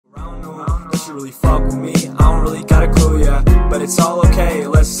she really fuck with me. I don't really got a clue, yeah, but it's all okay.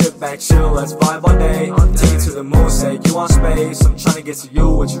 Let's sit back, chill, let's vibe all day. Take it to the moon, say you want space. I'm trying to get to you,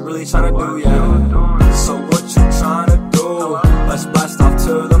 what you really trying to do, yeah. So what you trying to do? Let's blast off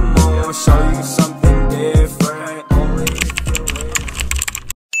to the moon, show you something different. Only if you live.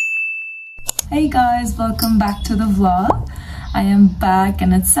 Hey guys, welcome back to the vlog. I am back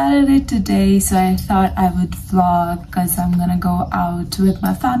and it's Saturday today, so I thought I would vlog because I'm gonna go out with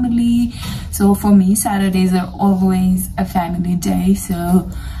my family. So for me, Saturdays are always a family day, so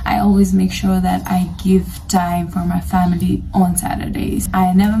I always make sure that I give time for my family on Saturdays.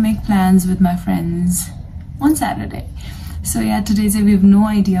 I never make plans with my friends on Saturday. So yeah, today's day we have no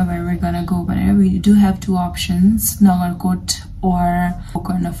idea where we're gonna go, but we do have two options, Nagarkot or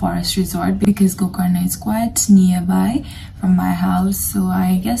Gokarna Forest Resort, because Gokarna is quite nearby from my house. So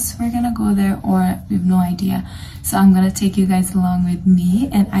I guess we're gonna go there, or we have no idea. So I'm gonna take you guys along with me,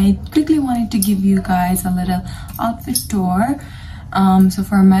 and I quickly wanted to give you guys a little outfit tour. So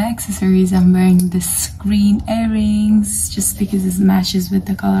for my accessories, I'm wearing this green earrings just because it matches with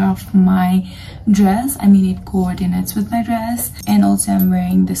the color of my dress. I mean, it coordinates with my dress. And also I'm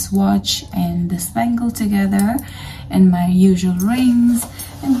wearing this watch and this bangle together and my usual rings.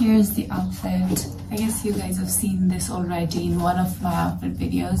 And here's the outfit. I guess you guys have seen this already in one of my outfit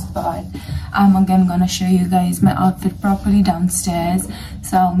videos, but I'm again gonna show you guys my outfit properly downstairs.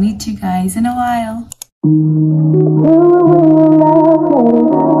 So I'll meet you guys in a while.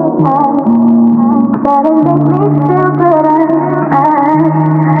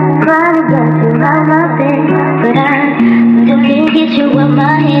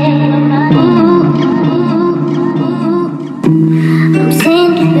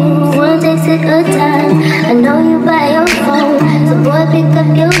 I know you by your phone, so boy pick up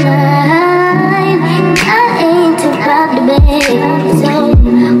your line. I ain't too proud to beg, so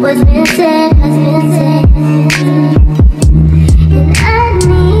what's been said has been said. And I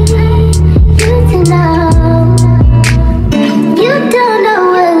need you to know you don't know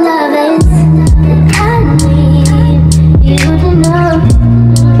what love is. And I need you to know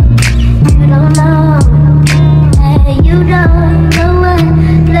you don't know. Hey, you don't know what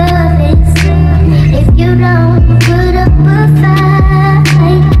love is. If you don't put up a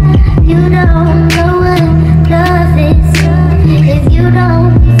fight, you don't know what love is. If you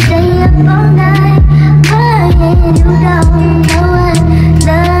don't stay up all night, crying, you don't know what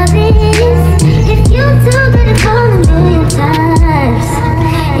love is. If you too good to call a million times,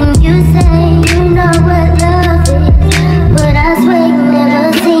 and you say you know what love is, but I swear you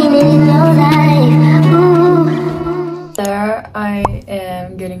never seen it in your life. Ooh. There, I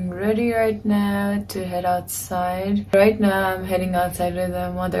am getting ready right now to head outside. Right now I'm heading outside with my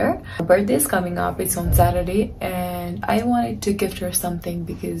mother. Her birthday is coming up, it's on Saturday, and I wanted to gift her something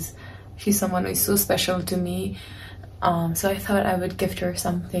because she's someone who is so special to me. So I thought I would gift her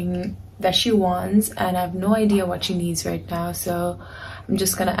something that she wants, and I have no idea what she needs right now, so I'm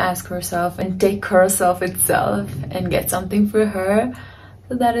just gonna ask herself and take herself itself and get something for her.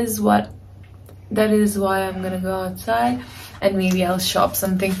 So that is why I'm gonna go outside, and maybe I'll shop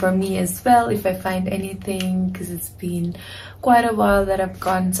something for me as well if I find anything, because it's been quite a while that I've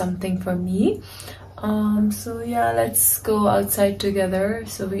gotten something for me. So yeah, let's go outside together.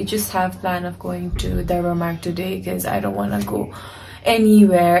 So we just have plan of going to Durbar Marg today because I don't want to go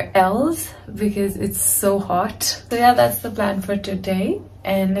anywhere else because it's so hot. So yeah, that's the plan for today.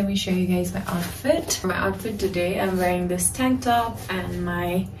 And let me show you guys my outfit. For my outfit today, I'm wearing this tank top and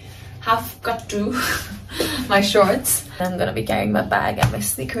my half cut to my shorts. I'm gonna be carrying my bag and my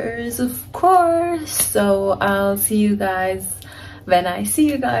sneakers, of course. So I'll see you guys when I see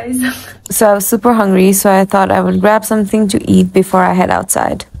you guys. So I was super hungry, so I thought I would grab something to eat before I head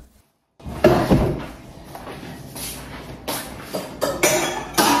outside.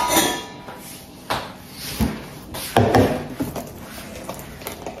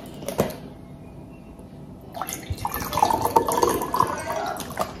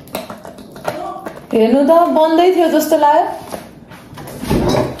 हेर्नु त बन्दै थियो जस्तो लाग्यो.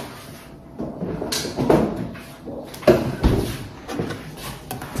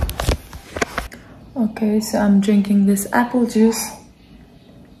 Okay, so I'm drinking this apple juice.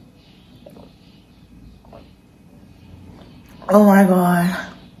 Oh my god,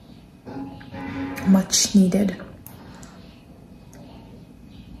 much needed.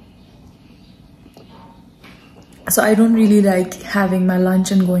 So I don't really like having my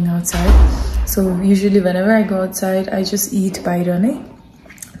lunch and going outside. So usually whenever I go outside, I just eat baira nai.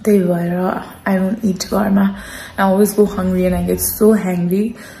 I don't eat garma. I always go hungry and I get so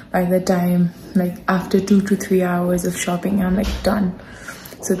hangry by the time, like after 2 to 3 hours of shopping, I'm like done.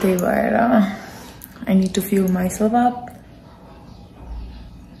 So they were, I need to fuel myself up.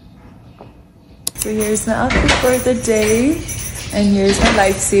 So here's my outfit for the day. And here's my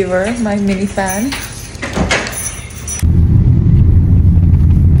lightsaber, my mini fan.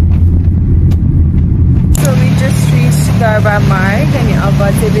 So we just reached Durbar Marg and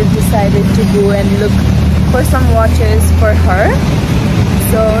we've decided to go and look for some watches for her.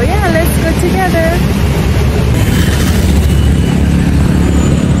 So yeah, let's go together.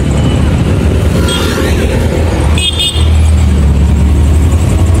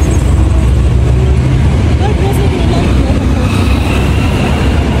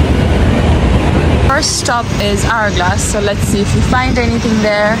 First stop is Hourglass, so let's see if we find anything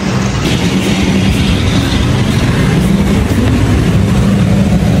there.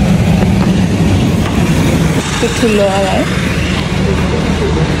 Too low, right?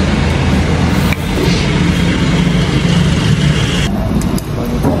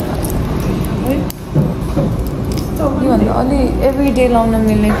 Only every day long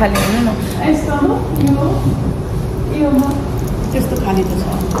milne khali haina na. त्यस्तो खाली त छ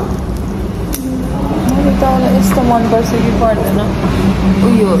मैले त यस्तो मन पर्छ कि पर्दैन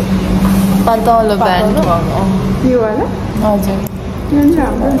उयो पातलो ब्यान्ड यो वाला हजुर हुन्छ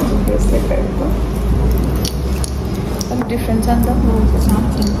हाम्रो त्यस्तै टाइपको अलिक डिफ्रेन्ट छ नि त मन पर्छ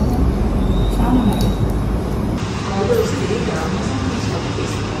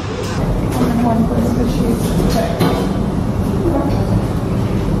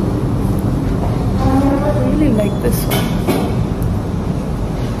I really like this one.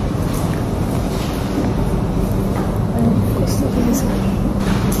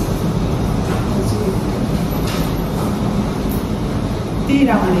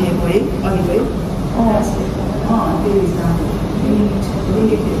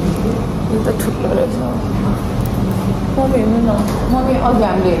 Itu ठुलो रहेछ मम्मी हेर्नु न मम्मी अघि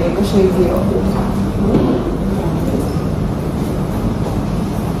हामीले हेरेको सेजी हो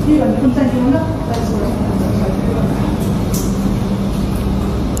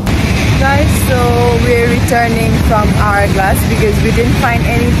Guys, so we're returning from Hourglass because we didn't find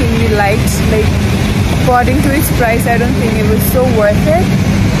anything we liked. Like, according to its price, I don't think it was so worth it.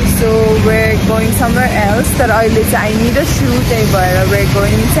 So we're going somewhere else. That I need a shoe, we're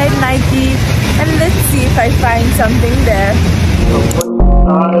going inside Nike, and let's see if I find something there.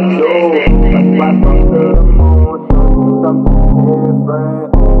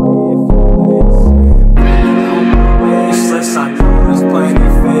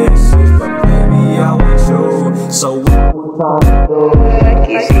 So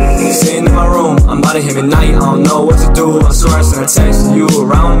sitting in my room, I'm about to hit midnight, I don't know what to do. I swear I sent a text to you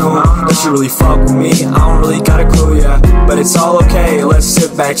around noon. That you really fuck with me, I don't really got a clue, yeah. But it's all okay, let's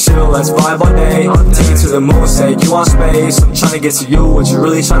sit back, chill, let's vibe all day. Take it to the moon, say you want space. I'm trying to get to you, what you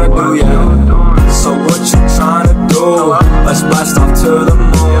really trying to do, yeah. So what you trying to do? Let's blast off to the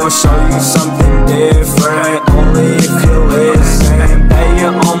moon, show you something different, only if you listen. Pay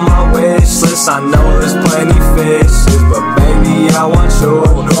you on my wish list, I know there's plenty fishes, but baby I want you.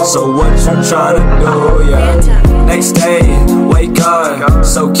 So what you tryna do, yeah. Next day, wake up,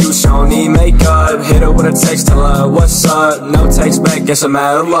 so cute, she don't need makeup. Hit her with a text, tell her what's up. No text back, guess I'm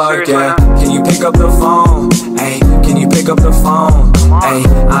out of luck, yeah. Can you pick up the phone? Ayy, can you pick up the phone? Ayy,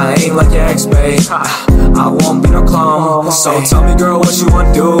 I ain't like your ex, babe, I won't be no clone. So tell me girl what you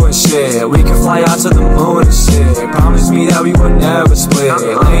wanna do and shit. We can fly out to the moon and shit. Promise me that we would never split.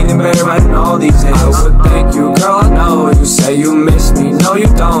 Laying in bed writing all these hits. I would thank you, girl, I know you say you miss me. No you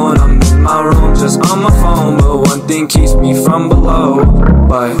don't, I'm in my room just on my phone. But one thing keeps me from below.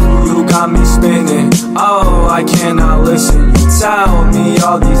 But you got me spinning, oh I cannot listen. You tell me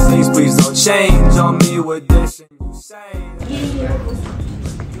all these things, please don't change on me with this. And you say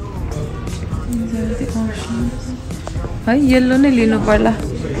है yellow नै लिनु पर्ला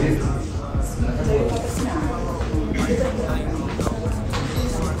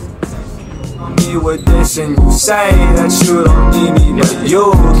me with this and you say that you don't need me, but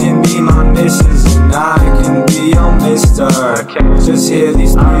you can be my missus and I can be your mister. Just hear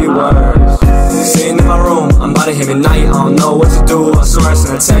these 3 words. Sitting in my room, I'm about to hit midnight, I don't know what to do. I swear I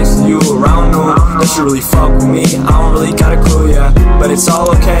sent a text to you around noon. That you really fuck with me, I don't really got a clue, yeah. But it's all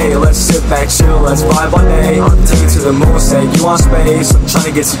okay, let's sit back, chill, let's vibe all day. Take it to the moon, say you want space. I'm trying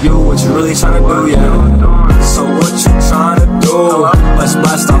to get to you, what you really trying to do, yeah. So what you trying to do? Let's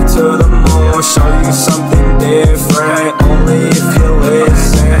blast off to the moon, show you something different, only if you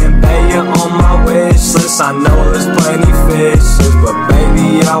listen. Pay you on my wish list, I know there's plenty fishes, but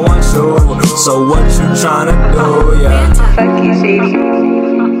baby I want you. So what you tryna do, yeah. Fuck you, shady.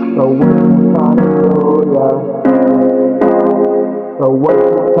 So what you tryna do, yeah. So So what you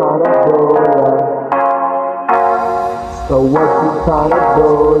tryna do, yeah? So what you tryna do,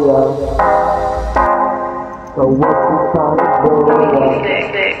 yeah? So what you tryna do, yeah?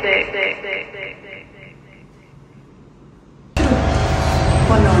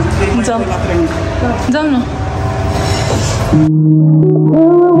 जाऊ न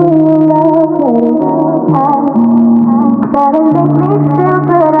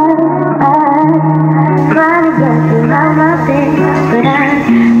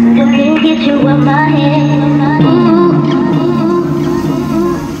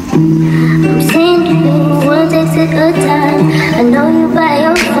I know you by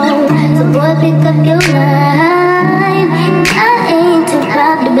your phone, so boy pick up your line. I ain't too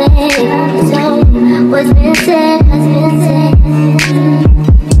proud to beg, so what's been said has been said.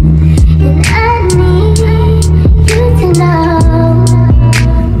 And I need you to know,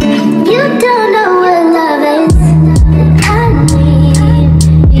 you don't know what love is. And I need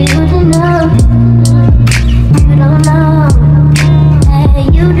you to know, you don't know, hey,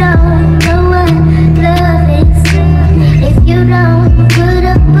 you don't know what love is. If you don't put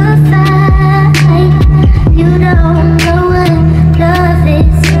up a fight, you don't know what love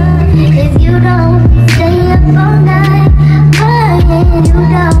is. If you don't stay up all night crying, you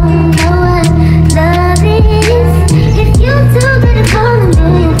don't know what love is. If you too good to call a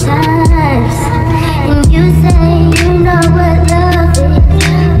million times and you say you know what love is,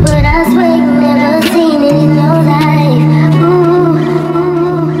 but I swear you never seen it in your life. Ooh,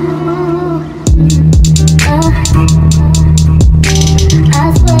 I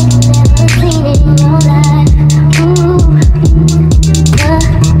swear you never seen it in your life. Ooh,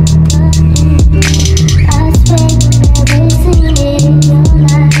 I swear you never seen it in your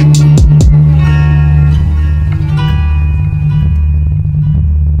life.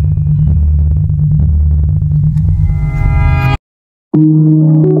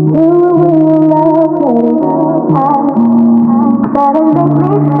 Gotta make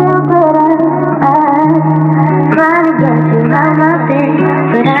me feel better. I'm trying to get you out my bed,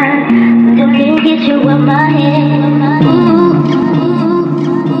 but I still can't get you out my head.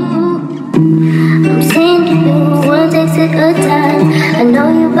 I'm saying to you, one takes a good time. I know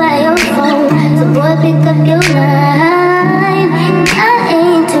you by your phone, so boy pick up your line. I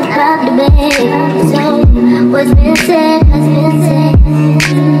ain't too proud to beg, so what's been said has been said.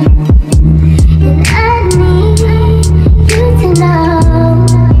 And I need you to know,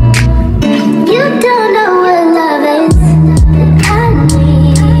 you don't know what love is. And I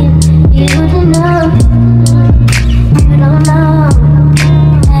need you to know, you don't know,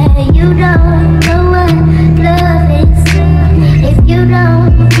 hey, you don't know what love is. If you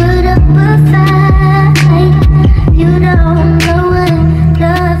don't put up a fight, you don't know what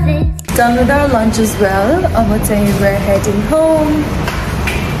love is. Done with our lunch as well. I would say we're heading home.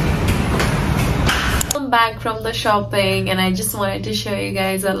 I'm back from the shopping and I just wanted to show you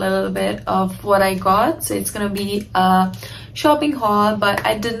guys a little bit of what I got. So it's gonna be a shopping haul, but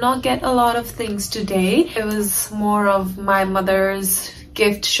I did not get a lot of things today. It was more of my mother's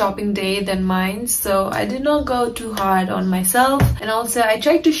gift shopping day than mine, so I did not go too hard on myself. And also I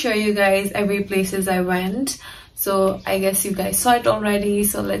tried to show you guys every places I went, so I guess you guys saw it already.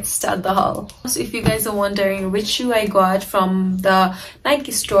 So let's start the haul. So if you guys are wondering which shoe I got from the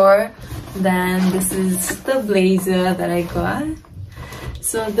Nike store, then this is the blazer that I got.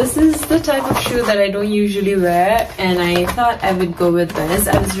 So this is the type of shoe that I don't usually wear, and I thought I would go with this.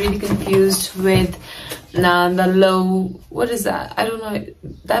 I was really confused with the low, what is that? I don't know,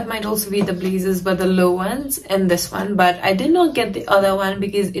 that might also be the blazers, but the low ones, and this one. But I did not get the other one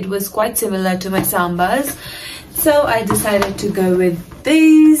because it was quite similar to my Sambas. So I decided to go with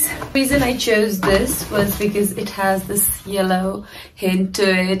these. The reason I chose this was because it has this yellow hint to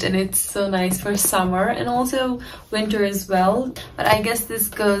it, and it's so nice for summer and also winter as well. But I guess this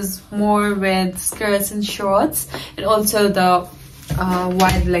goes more with skirts and shorts, and also the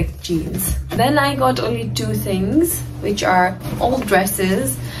wide leg jeans. Then I got only two things, which are all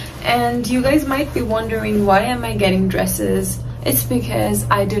dresses. And you guys might be wondering, why am I getting dresses? It's because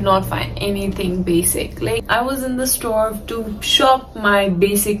I did not find anything basic. Like, I was in the store to shop my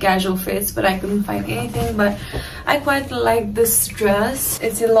basic casual fits, but I couldn't find anything. But I quite like this dress.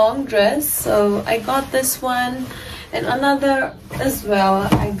 It's a long dress, so I got this one and another as well.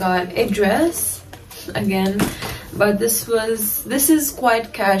 I got a dress again, but this is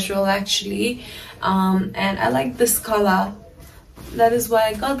quite casual actually, and I like this color. That is why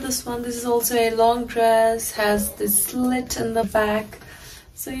I got this one. This is also a long dress, has this slit in the back.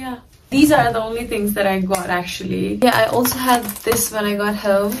 So yeah, these are the only things that I got actually. Yeah, I also had this when I got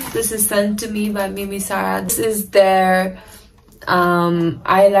home. This is Sent to Me by Mimi Sara. This is their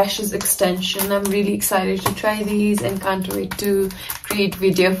eyelashes extension. I'm really excited to try these and can't wait to create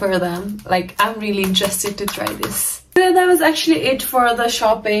video for them. Like, I'm really interested to try this. So that was actually it for the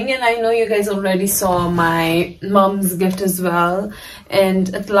shopping, and I know you guys already saw my mom's gift as well.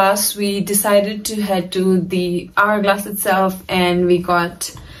 And at last we decided to head to the Hourglass itself, and we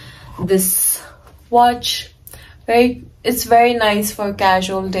got this watch. It's very nice for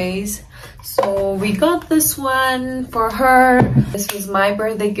casual days. So we got this one for her. This was my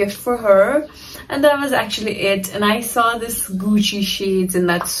birthday gift for her, and that was actually it. And I saw this Gucci shades in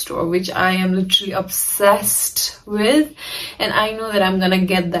that store, which I am literally obsessed with, and I know that I'm gonna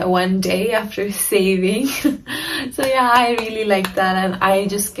get that one day after saving. So yeah, I really like that, and I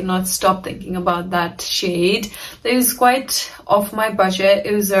just cannot stop thinking about that shade. It was quite off my budget.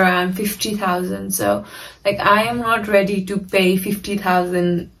 It was around 50,000, so like I am not ready to pay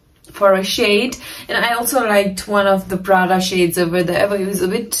 50,000 for a shade. And I also liked one of the Prada shades over there, but it was a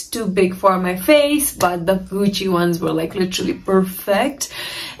bit too big for my face, but the Gucci ones were like literally perfect.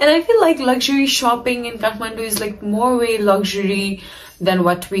 And I feel like luxury shopping in Kathmandu is like more way luxury than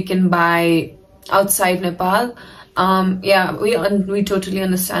what we can buy outside Nepal. Yeah, we totally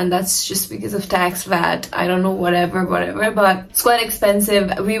understand that's just because of tax, VAT, I don't know, whatever, but it's quite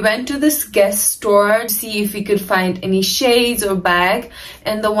expensive. We went to this guest store to see if we could find any shades or bag,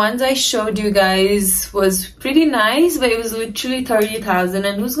 and the ones I showed you guys was pretty nice, but it was literally 30,000,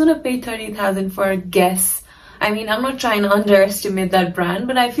 and who's gonna pay 30,000 for a guess? I mean, I'm not trying to underestimate that brand,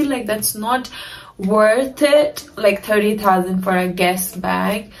 but I feel like that's not worth it, like 30,000 for a guest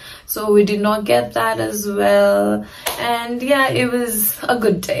bag. So we did not get that as well. And yeah, it was a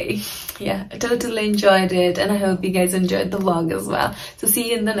good day. Yeah, I totally enjoyed it, and I hope you guys enjoyed the vlog as well. So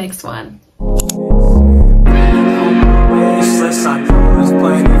see you in the next one.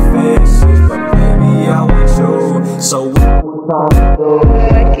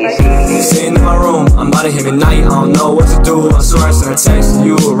 Sitting in my room, I'm about to hit midnight, I don't know what to do. I swear I sent a text to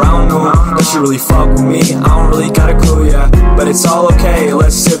you around noon that you really fuck with me, I don't really got a clue, yeah. But it's all okay,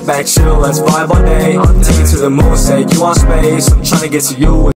 let's sit back, chill, let's vibe all day. Take it to the moon, say you want space, I'm trying to get to you.